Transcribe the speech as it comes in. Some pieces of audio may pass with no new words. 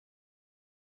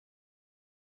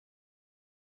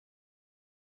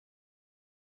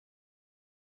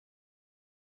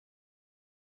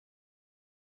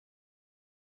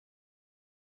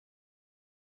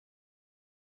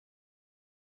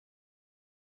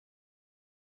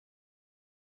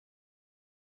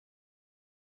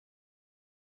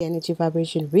Energy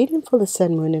vibration reading for the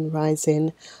sun, moon, and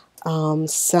rising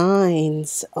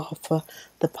signs of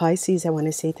the Pisces. I want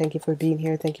to say thank you for being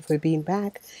here. Thank you for being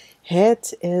back.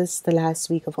 It is the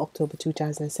last week of October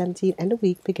 2017, and the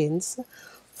week begins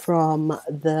from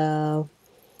the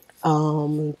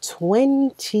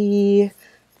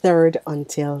 23rd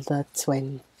until the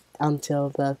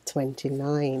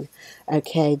 29th.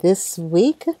 Okay, this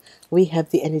week we have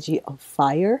the energy of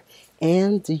fire,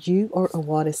 and you are a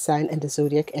water sign, and the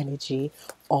zodiac energy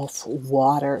of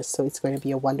water. So it's going to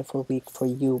be a wonderful week for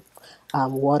you,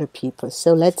 water people.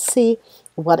 So let's see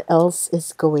what else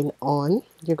is going on.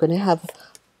 You're going to have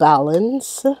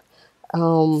balance,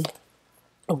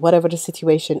 whatever the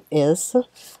situation is.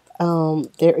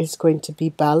 There is going to be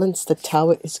balance. The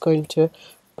tower is going to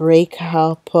break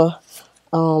up.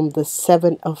 The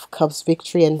Seven of Cups,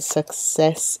 victory and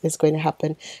success is going to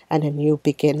happen, and a new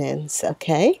beginnings.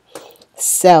 Okay,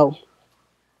 so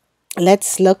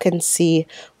let's look and see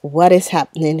what is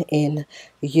happening in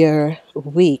your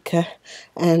week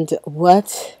and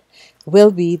what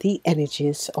will be the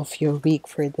energies of your week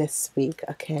for this week.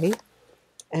 Okay,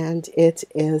 and it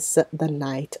is the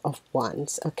Knight of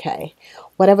Wands. Okay,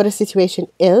 whatever the situation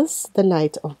is, the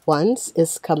Knight of Wands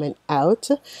is coming out.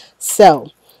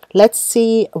 So let's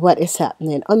see what is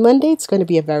happening. On Monday, it's going to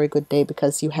be a very good day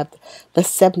because you have the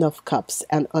Seven of Cups.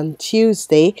 And on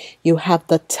Tuesday, you have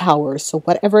the Tower. So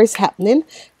whatever is happening,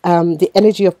 the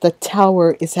energy of the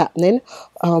Tower is happening.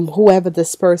 Whoever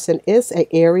this person is, an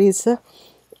Aries,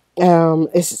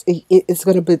 is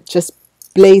going to be just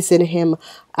blazing him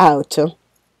out.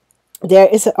 There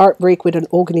is an art break with an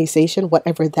organization,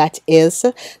 whatever that is.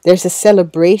 There's a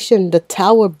celebration. The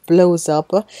tower blows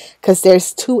up because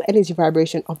there's two energy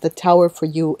vibration of the tower for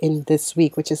you in this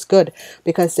week, which is good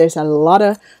because there's a lot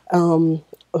of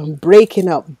breaking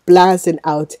up, blasting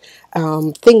out,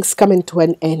 things coming to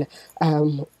an end,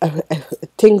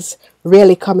 things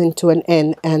really coming to an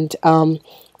end. And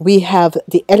we have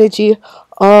the energy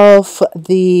of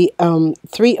the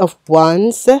Three of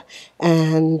Wands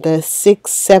and the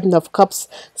Seven of Cups.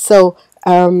 So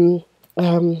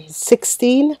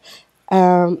 16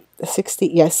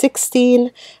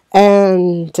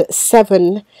 and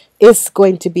 7 is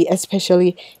going to be,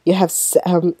 especially you have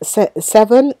 7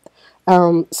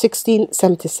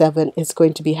 1677 is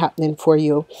going to be happening for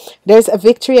you. There's a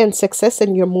victory and success,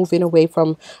 and you're moving away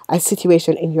from a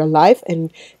situation in your life,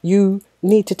 and you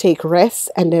need to take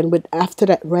rest, and then after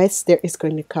that rest there is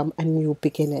going to come a new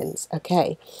beginnings.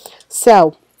 Okay,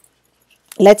 so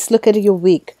let's look at your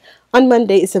week. On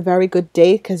Monday is a very good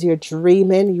day because you're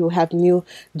dreaming. You have new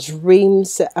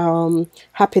dreams,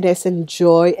 happiness and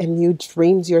joy, and new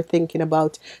dreams. You're thinking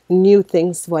about new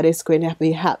things, what is going to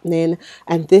be happening.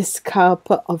 And this cup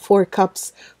of Four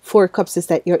Cups is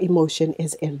that your emotion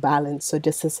is in balance. So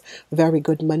this is very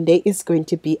good. Monday is going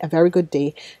to be a very good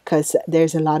day because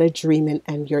there's a lot of dreaming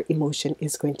and your emotion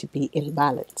is going to be in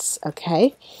balance.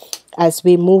 Okay, as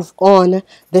we move on,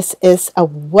 this is a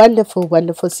wonderful,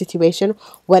 wonderful situation.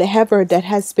 Whatever that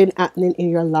has been happening in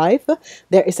your life,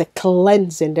 there is a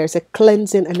cleansing. There's a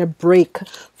cleansing and a break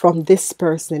from this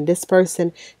person. This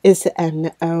person is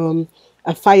a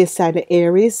fire sign,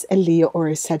 Aries, a Leo, or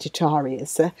a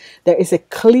Sagittarius. There is a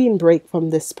clean break from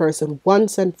this person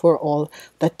once and for all.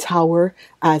 The tower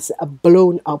has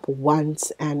blown up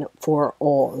once and for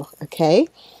all. Okay,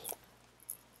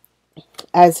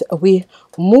 as we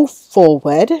move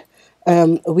forward,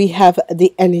 we have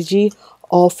the energy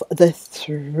of the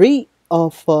Three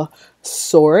of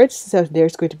Swords. So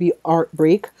there's going to be art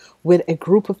break with a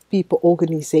group of people,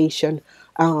 organization,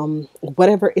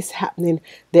 whatever is happening.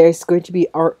 There's going to be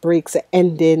art breaks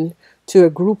ending to a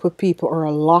group of people, or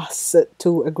a loss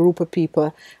to a group of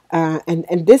people,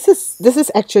 and this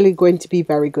is actually going to be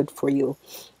very good for you.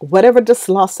 Whatever this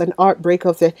loss and heartbreak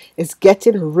of it is,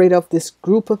 getting rid of this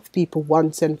group of people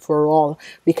once and for all,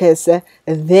 because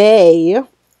they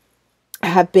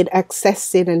have been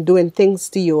accessing and doing things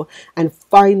to you, and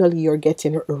finally you're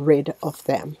getting rid of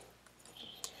them.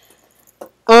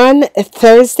 On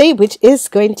Thursday, which is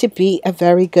going to be a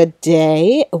very good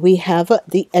day, we have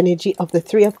the energy of the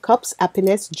Three of Cups,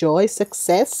 happiness, joy,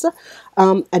 success,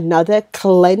 another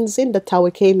cleansing. The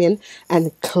tower came in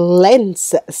and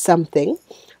cleansed something.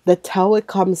 The tower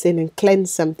comes in and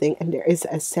cleanse something, and there is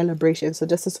a celebration. So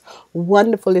this is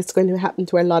wonderful. It's going to happen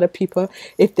to a lot of people.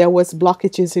 If there was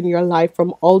blockages in your life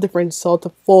from all different sort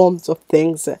of forms of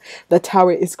things, the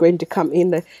tower is going to come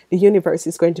in. The universe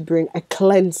is going to bring a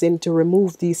cleansing to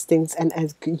remove these things, and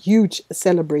a huge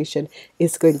celebration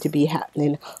is going to be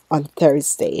happening on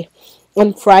Thursday.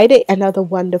 On Friday, another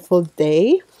wonderful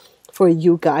day for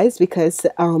you guys, because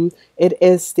it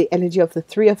is the energy of the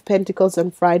Three of Pentacles.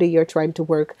 On Friday, you're trying to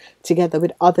work together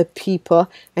with other people,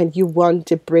 and you want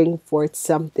to bring forth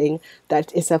something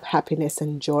that is of happiness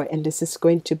and joy, and this is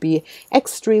going to be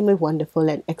extremely wonderful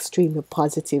and extremely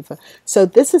positive. So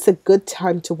this is a good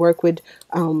time to work with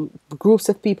groups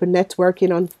of people,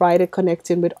 networking on Friday,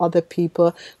 connecting with other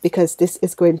people, because this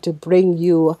is going to bring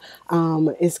you,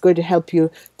 is going to help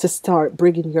you to start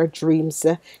bringing your dreams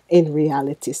in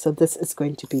reality. So this is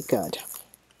going to be good.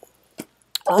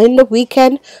 In the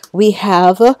weekend, we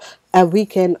have a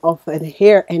weekend of an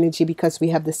air energy, because we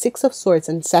have the Six of Swords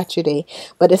on Saturday.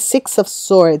 But the Six of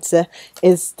Swords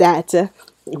is that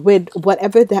with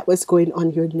whatever that was going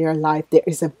on in your life, there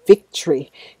is a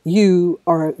victory. You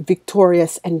are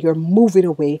victorious, and you're moving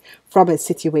away from a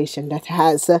situation that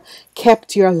has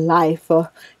kept your life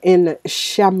in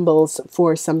shambles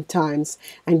for some times,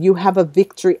 and you have a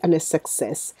victory and a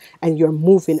success, and you're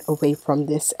moving away from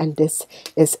this, and this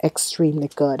is extremely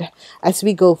good. As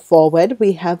we go forward,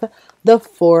 we have the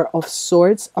Four of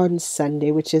Swords on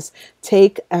Sunday, which is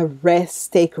take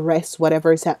rest,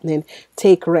 whatever is happening,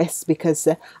 take rest, because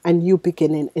a new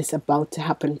beginning is about to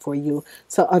happen for you.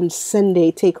 So on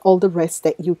Sunday, take all the rest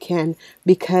that you can,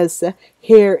 because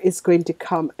here is going to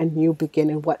come a new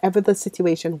beginning. Whatever the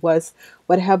situation was,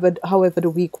 however the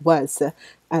week was,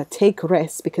 take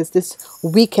rest, because this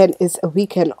weekend is a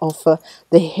weekend of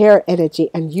the air energy,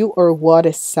 and you are a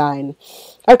water sign.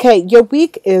 Okay, your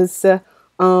week is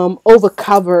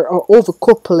overcover or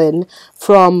overcoupling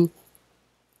from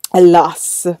a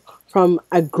loss from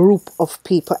a group of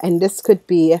people, and this could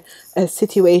be a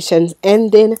situation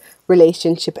ending,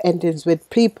 relationship endings with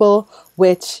people,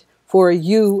 which for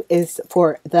you is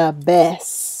for the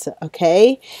best.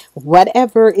 Okay,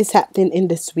 whatever is happening in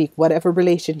this week, whatever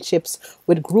relationships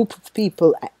with group of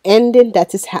people ending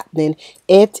that is happening,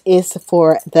 it is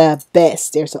for the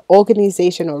best. There's an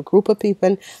organization or group of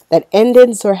people that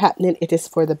endings are happening, it is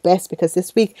for the best, because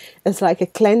this week is like a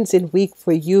cleansing week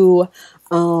for you,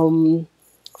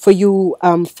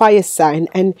 fire sign,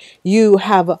 and you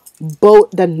have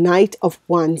both the Knight of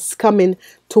Wands coming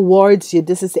towards you.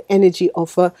 This is the energy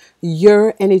of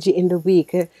your energy in the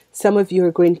week. Some of you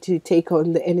are going to take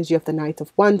on the energy of the Knight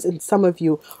of Wands, and some of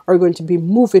you are going to be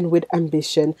moving with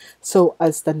ambition. So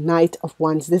as the Knight of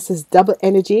Wands, this is double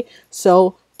energy.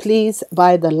 So please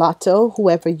buy the lotto.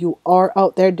 Whoever you are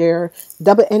out there, there are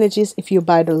double energies if you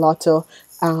buy the lotto.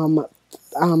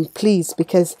 Please,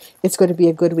 because it's going to be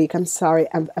a good week. I'm sorry,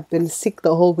 I've been sick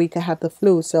the whole week. I have the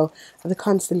flu, so I have to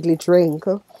constantly drink.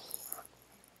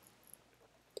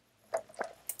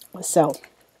 So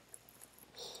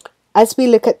as we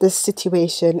look at this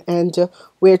situation, and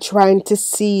we're trying to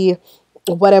see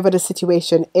whatever the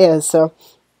situation is,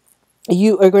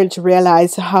 you are going to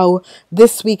realize how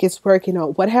this week is working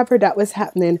out. Whatever that was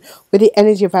happening with the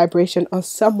energy vibration of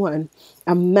someone,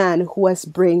 a man who has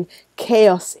bring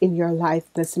chaos in your life.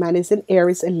 This man is an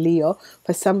Aries and Leo.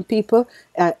 For some people,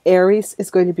 Aries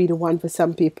is going to be the one for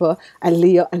some people, and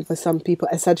Leo, and for some people,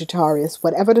 a Sagittarius.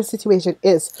 Whatever the situation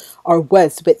is or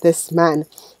was with this man,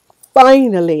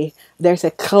 finally, there's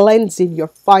a cleansing. You're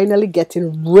finally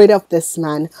getting rid of this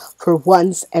man for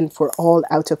once and for all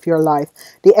out of your life.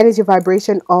 The energy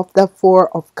vibration of the Four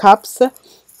of Cups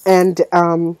and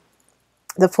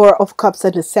the Four of Cups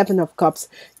and the Seven of Cups,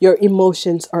 your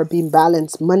emotions are being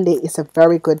balanced. Monday is a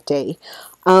very good day.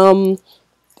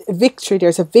 Victory,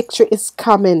 there's a victory is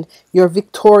coming. You're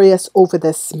victorious over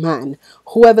this man.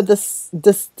 Whoever this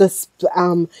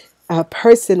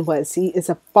person was, he is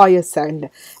a fire sign,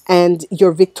 and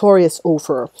you're victorious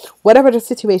over whatever the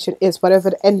situation is.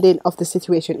 Whatever the ending of the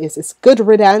situation is, it's good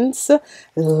riddance.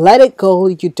 Let it go.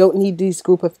 You don't need these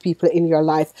group of people in your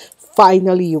life.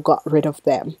 Finally, you got rid of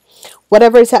them.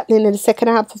 Whatever is happening in the second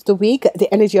half of the week,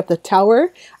 the energy of the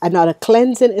Tower, another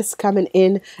cleansing is coming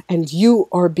in, and you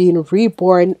are being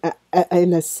reborn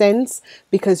in a sense,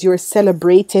 because you're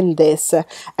celebrating this,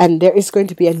 and there is going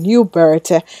to be a new birth,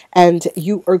 and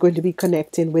you are going to be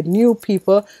connecting with new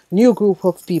people, new group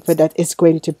of people that is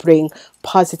going to bring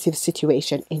positive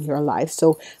situation in your life.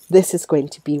 So this is going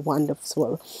to be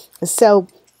wonderful. So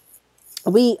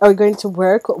we are going to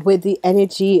work with the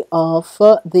energy of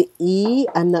the E.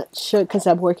 I'm not sure, because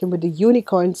I'm working with the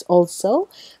unicorns also.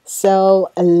 So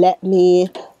let me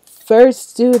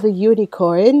first do the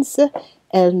unicorns,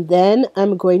 and then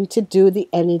I'm going to do the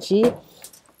energy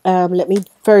Let me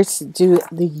first do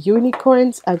the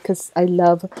unicorns because I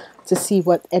love to see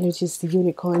what energies the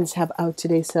unicorns have out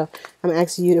today. So I'm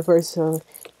asking universal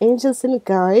angels and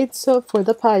guides so for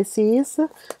the Pisces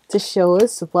to show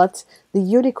us what the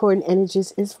unicorn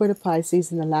energies is for the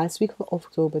Pisces in the last week of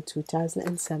October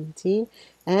 2017.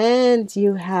 And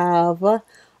you have,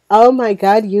 oh my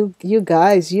God, you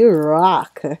guys, you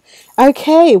rock.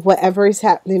 Okay, whatever is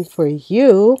happening for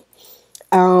you,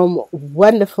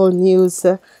 wonderful news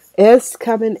is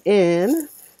coming in.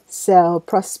 So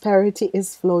prosperity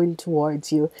is flowing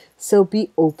towards you. So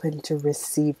be open to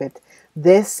receive it.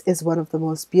 This is one of the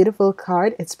most beautiful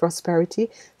card. It's prosperity.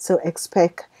 So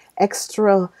expect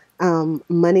extra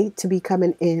money to be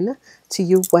coming in to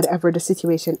you, whatever the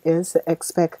situation is.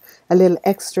 Expect a little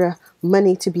extra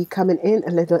money to be coming in,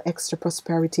 a little extra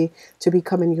prosperity to be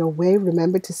coming your way.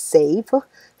 Remember to save.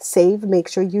 Save. Make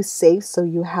sure you save so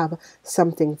you have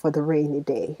something for the rainy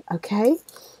day. Okay?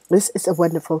 This is a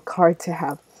wonderful card to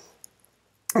have.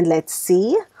 And let's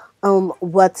see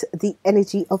what the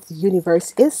energy of the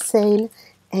universe is saying.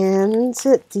 And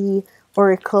the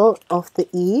oracle of the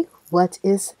E. What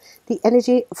is the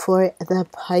energy for the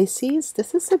Pisces?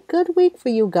 This is a good week for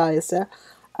you guys.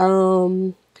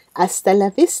 Hasta la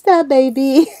vista,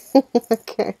 baby.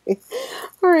 Okay.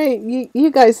 All right. You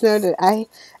guys know that I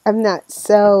am not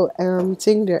so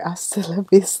Tinder hasta la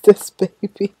vistas,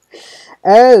 baby.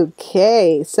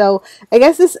 Okay, so I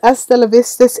guess this hasta la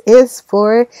vistas is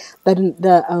for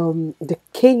the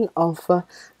king of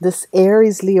this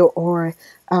Aries, Leo, or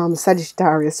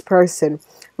Sagittarius person.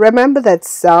 Remember that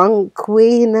song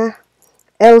Queen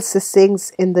Elsa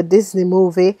sings in the Disney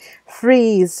movie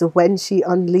Freeze when she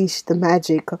unleashed the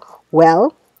magic?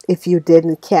 Well, if you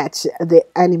didn't catch the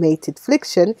animated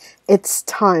fiction, it's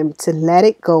time to let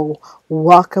it go,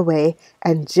 walk away,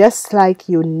 and just like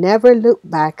you never look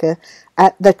back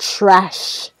at the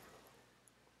trash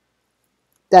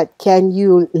that can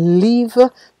you leave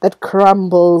that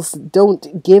crumbles,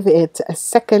 don't give it a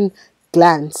second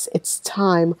glance. It's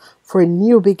time for a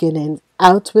new beginning,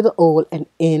 out with the old and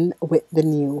in with the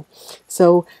new.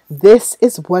 So this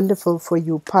is wonderful for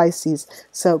you Pisces.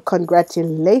 So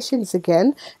congratulations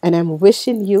again, and I'm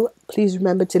wishing you, please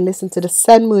remember to listen to the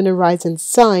sun, moon, and rising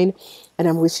sign. And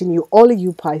I'm wishing you, all of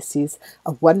you Pisces,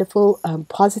 a wonderful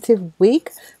positive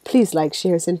week. Please like,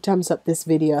 shares, and thumbs up this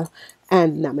video.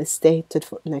 And namaste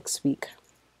till next week.